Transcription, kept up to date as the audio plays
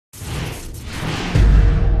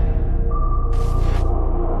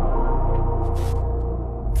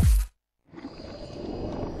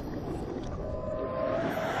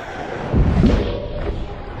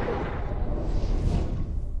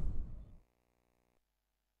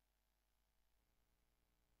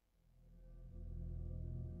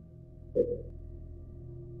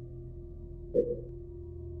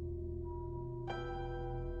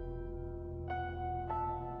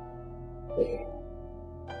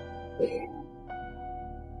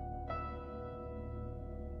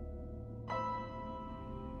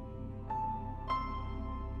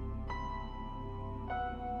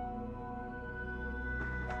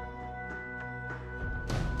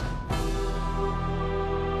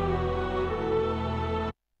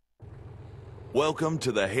Welcome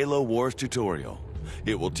to the Halo Wars tutorial.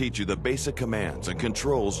 It will teach you the basic commands and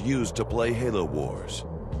controls used to play Halo Wars.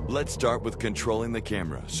 Let's start with controlling the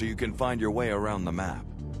camera so you can find your way around the map.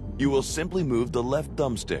 You will simply move the left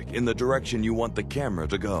thumbstick in the direction you want the camera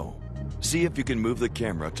to go. See if you can move the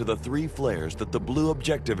camera to the 3 flares that the blue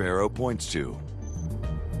objective arrow points to.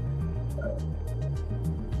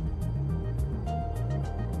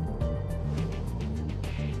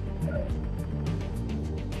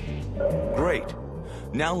 Great!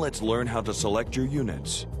 Now let's learn how to select your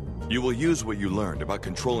units. You will use what you learned about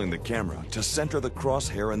controlling the camera to center the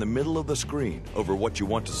crosshair in the middle of the screen over what you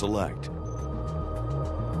want to select.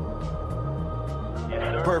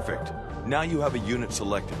 Yes, Perfect! Now you have a unit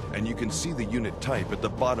selected and you can see the unit type at the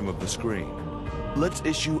bottom of the screen. Let's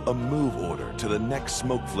issue a move order to the next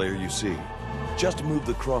smoke flare you see. Just move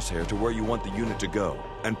the crosshair to where you want the unit to go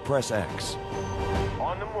and press X.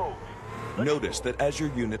 On the move. Notice that as your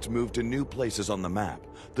units move to new places on the map,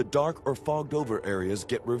 the dark or fogged over areas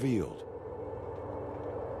get revealed.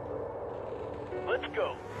 Let's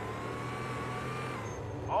go.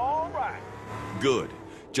 All right. Good.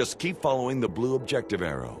 Just keep following the blue objective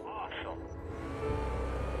arrow. Awesome.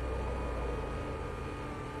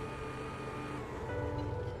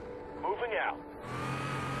 Moving out.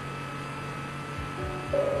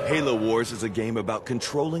 Halo Wars is a game about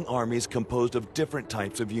controlling armies composed of different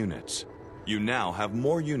types of units. You now have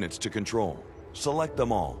more units to control. Select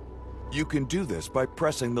them all. You can do this by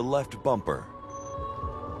pressing the left bumper.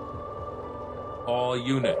 All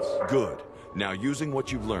units. Good. Now using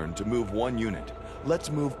what you've learned to move one unit, let's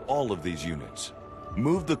move all of these units.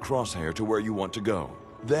 Move the crosshair to where you want to go.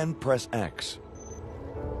 Then press X.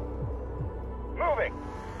 Moving.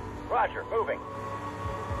 Roger, moving.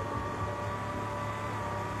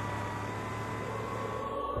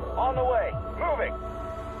 On the way. Moving.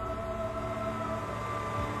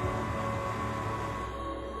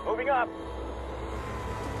 Moving up.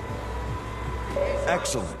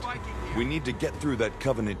 Excellent. We need to get through that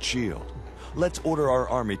Covenant shield. Let's order our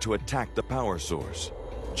army to attack the power source.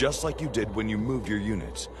 Just like you did when you moved your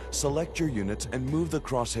units, select your units and move the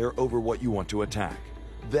crosshair over what you want to attack.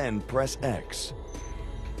 Then press X.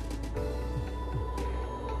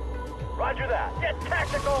 Roger that. Get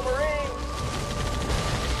tactical, Marine.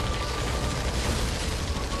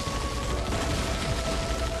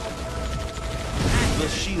 The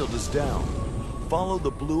shield is down. Follow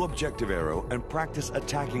the blue objective arrow and practice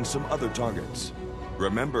attacking some other targets.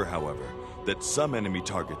 Remember, however, that some enemy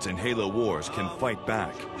targets in Halo Wars can fight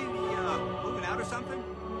back. Should we be moving out or something?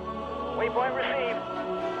 Waypoint received.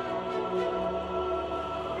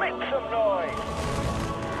 Make some noise.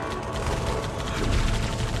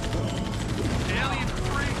 Alien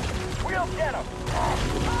freak! We'll get him.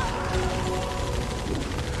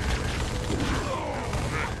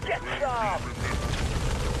 Get some.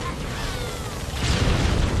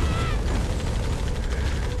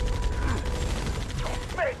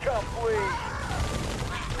 Make them bleed.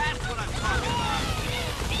 That's what I'm talking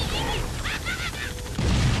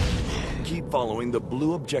about! Keep following the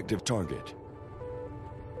blue objective target.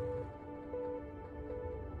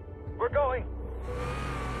 We're going.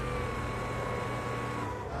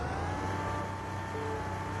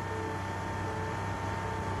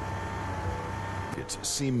 It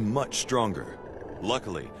seem much stronger.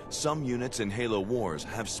 Luckily, some units in Halo Wars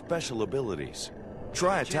have special abilities.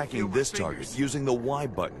 Try attacking this target using the Y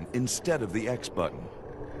button instead of the X button.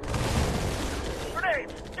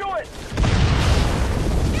 Grenades, do it!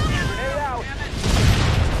 Grenade out!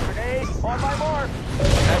 Grenade on my mark!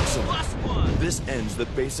 Excellent! This ends the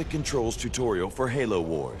basic controls tutorial for Halo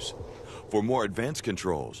Wars. For more advanced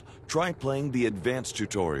controls, try playing the advanced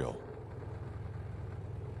tutorial.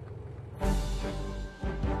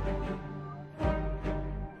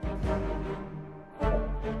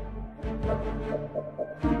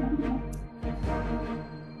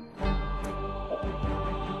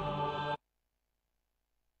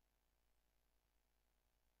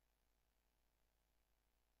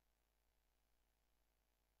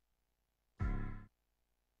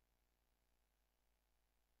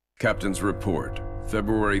 Captain's Report,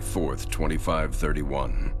 February 4th,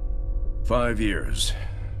 2531. 5 years.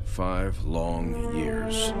 5 long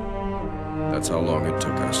years. That's how long it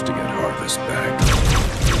took us to get Harvest back.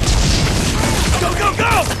 Go, go,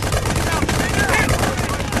 go!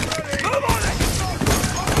 Move on it!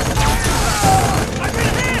 I'm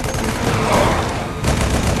in hand!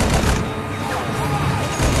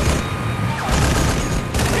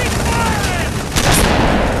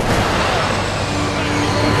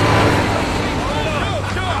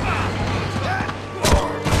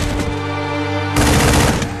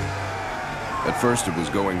 At first it was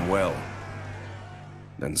going well.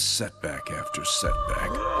 Then setback after setback.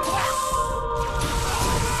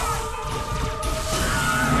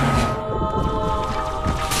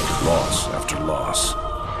 Loss after loss.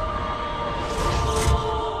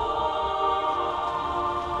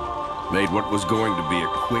 Made what was going to be a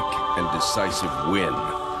quick and decisive win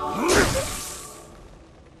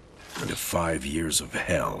into 5 years of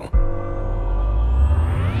hell.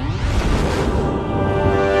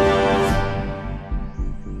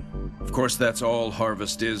 Of course, that's all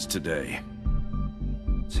Harvest is today.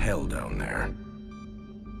 It's hell down there.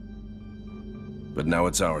 But now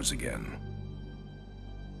it's ours again.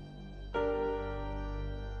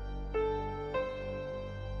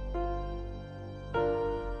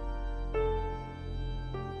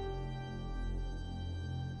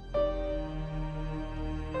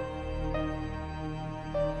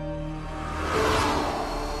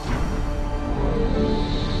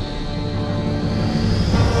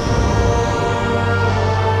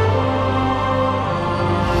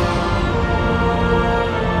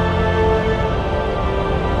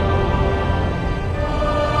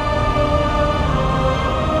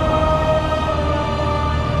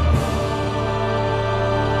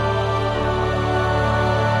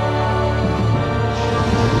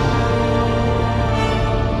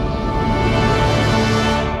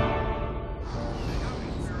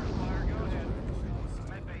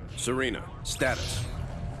 Serena, status.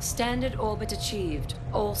 Standard orbit achieved.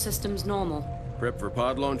 All systems normal. Prep for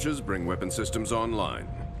pod launches, bring weapon systems online.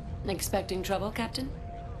 Expecting trouble, Captain?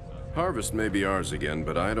 Harvest may be ours again,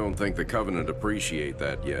 but I don't think the Covenant appreciate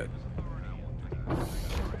that yet.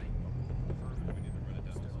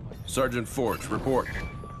 Sergeant Forge, report.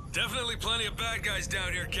 Definitely plenty of bad guys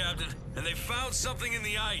down here, Captain. And they found something in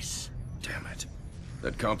the ice. Damn it.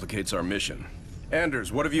 That complicates our mission.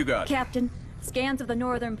 Anders, what have you got? Captain, scans of the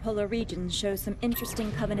northern polar regions show some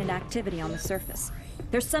interesting Covenant activity on the surface.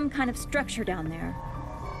 There's some kind of structure down there.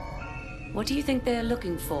 What do you think they're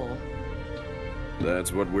looking for?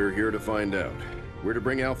 That's what we're here to find out. We're to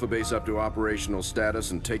bring Alpha Base up to operational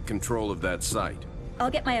status and take control of that site.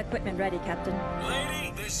 I'll get my equipment ready, Captain.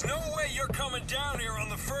 Lady, there's no way you're coming down here on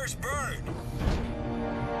the first bird.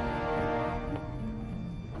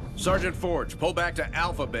 Sergeant Forge, pull back to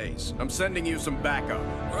Alpha Base. I'm sending you some backup.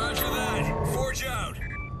 Roger that. Forge out.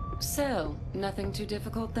 So, nothing too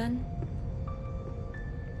difficult then?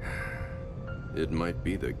 It might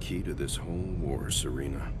be the key to this whole war,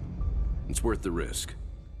 Serena. It's worth the risk.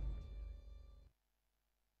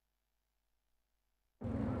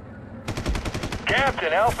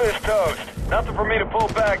 Captain, Alpha is toast. Nothing for me to pull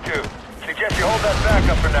back to. Suggest you hold that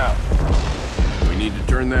backup for now. We need to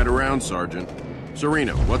turn that around, Sergeant.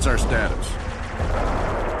 Serena, what's our status?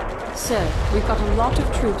 Sir, we've got a lot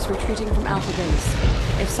of troops retreating from Alpha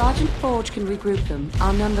Base. If Sergeant Forge can regroup them,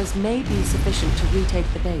 our numbers may be sufficient to retake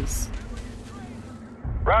the base.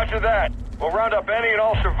 Roger that. We'll round up any and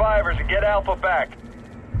all survivors and get Alpha back.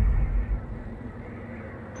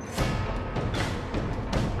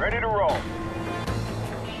 Ready to roll.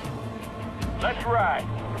 Let's ride.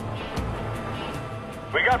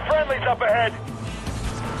 We got friendlies up ahead.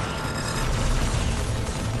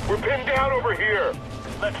 We're pinned down over here.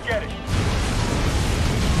 Let's get it.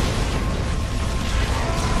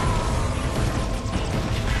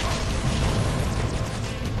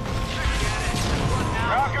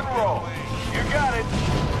 Rock and roll. You got it.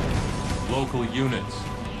 Local units.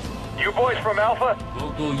 You boys from Alpha?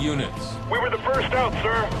 Local units. We were the first out,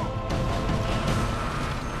 sir.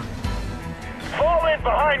 Fall in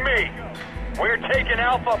behind me. We're taking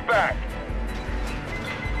Alpha back.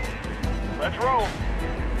 Let's roll.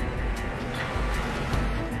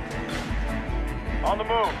 On the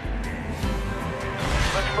move.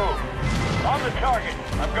 Let's move. On the target.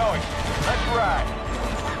 I'm going. Let's ride.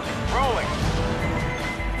 Rolling.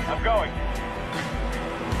 I'm going.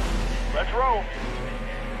 Let's roll.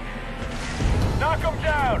 Knock them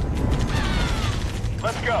down.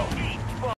 Let's go.